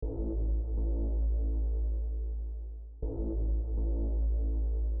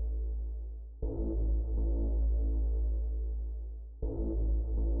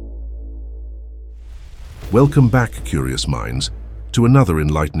Welcome back, curious minds, to another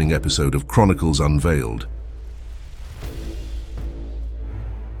enlightening episode of Chronicles Unveiled.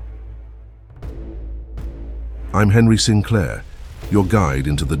 I'm Henry Sinclair, your guide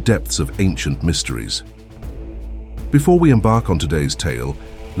into the depths of ancient mysteries. Before we embark on today's tale,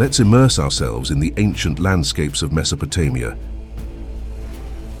 let's immerse ourselves in the ancient landscapes of Mesopotamia,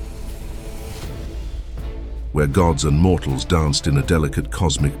 where gods and mortals danced in a delicate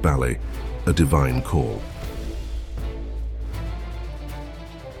cosmic ballet, a divine call.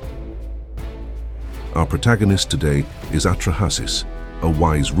 Our protagonist today is Atrahasis, a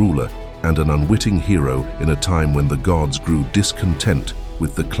wise ruler and an unwitting hero in a time when the gods grew discontent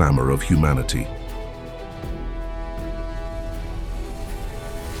with the clamor of humanity.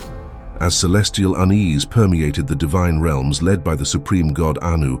 As celestial unease permeated the divine realms led by the supreme god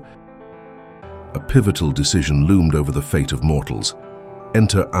Anu, a pivotal decision loomed over the fate of mortals.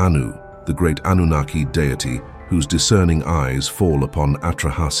 Enter Anu, the great Anunnaki deity whose discerning eyes fall upon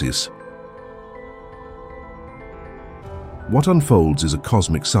Atrahasis. What unfolds is a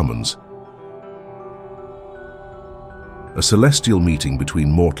cosmic summons, a celestial meeting between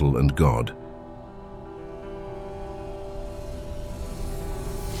mortal and God.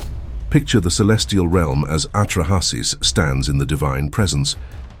 Picture the celestial realm as Atrahasis stands in the divine presence.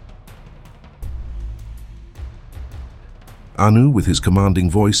 Anu, with his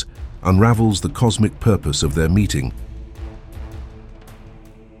commanding voice, unravels the cosmic purpose of their meeting.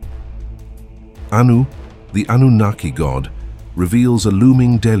 Anu, the Anunnaki god, reveals a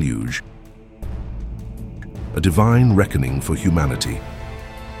looming deluge, a divine reckoning for humanity.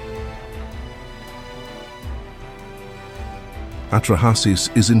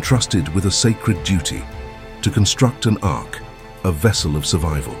 Atrahasis is entrusted with a sacred duty to construct an ark, a vessel of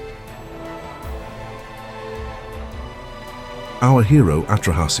survival. Our hero,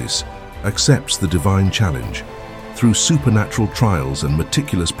 Atrahasis, accepts the divine challenge. Through supernatural trials and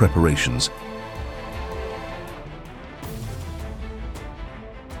meticulous preparations,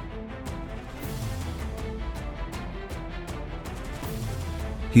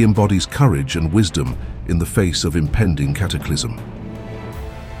 he embodies courage and wisdom in the face of impending cataclysm.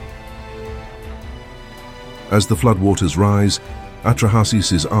 As the floodwaters rise,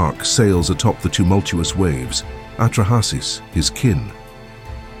 Atrahasis' ark sails atop the tumultuous waves. Atrahasis, his kin,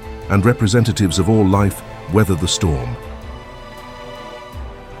 and representatives of all life weather the storm,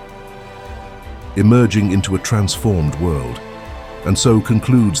 emerging into a transformed world. And so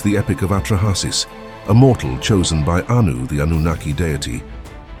concludes the epic of Atrahasis, a mortal chosen by Anu, the Anunnaki deity,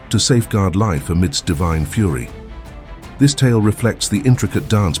 to safeguard life amidst divine fury. This tale reflects the intricate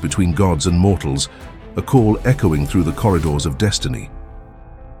dance between gods and mortals, a call echoing through the corridors of destiny.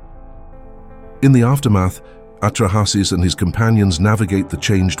 In the aftermath, Atrahasis and his companions navigate the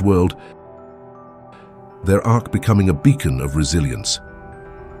changed world, their ark becoming a beacon of resilience.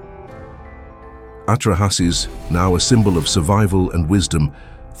 Atrahasis, now a symbol of survival and wisdom,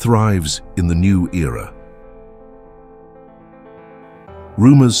 thrives in the new era.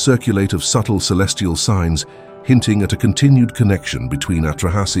 Rumors circulate of subtle celestial signs hinting at a continued connection between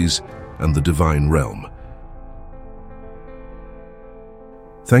Atrahasis and the divine realm.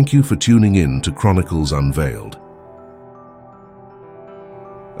 Thank you for tuning in to Chronicles Unveiled.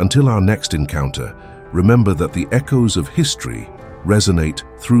 Until our next encounter, remember that the echoes of history resonate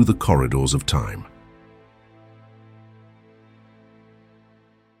through the corridors of time.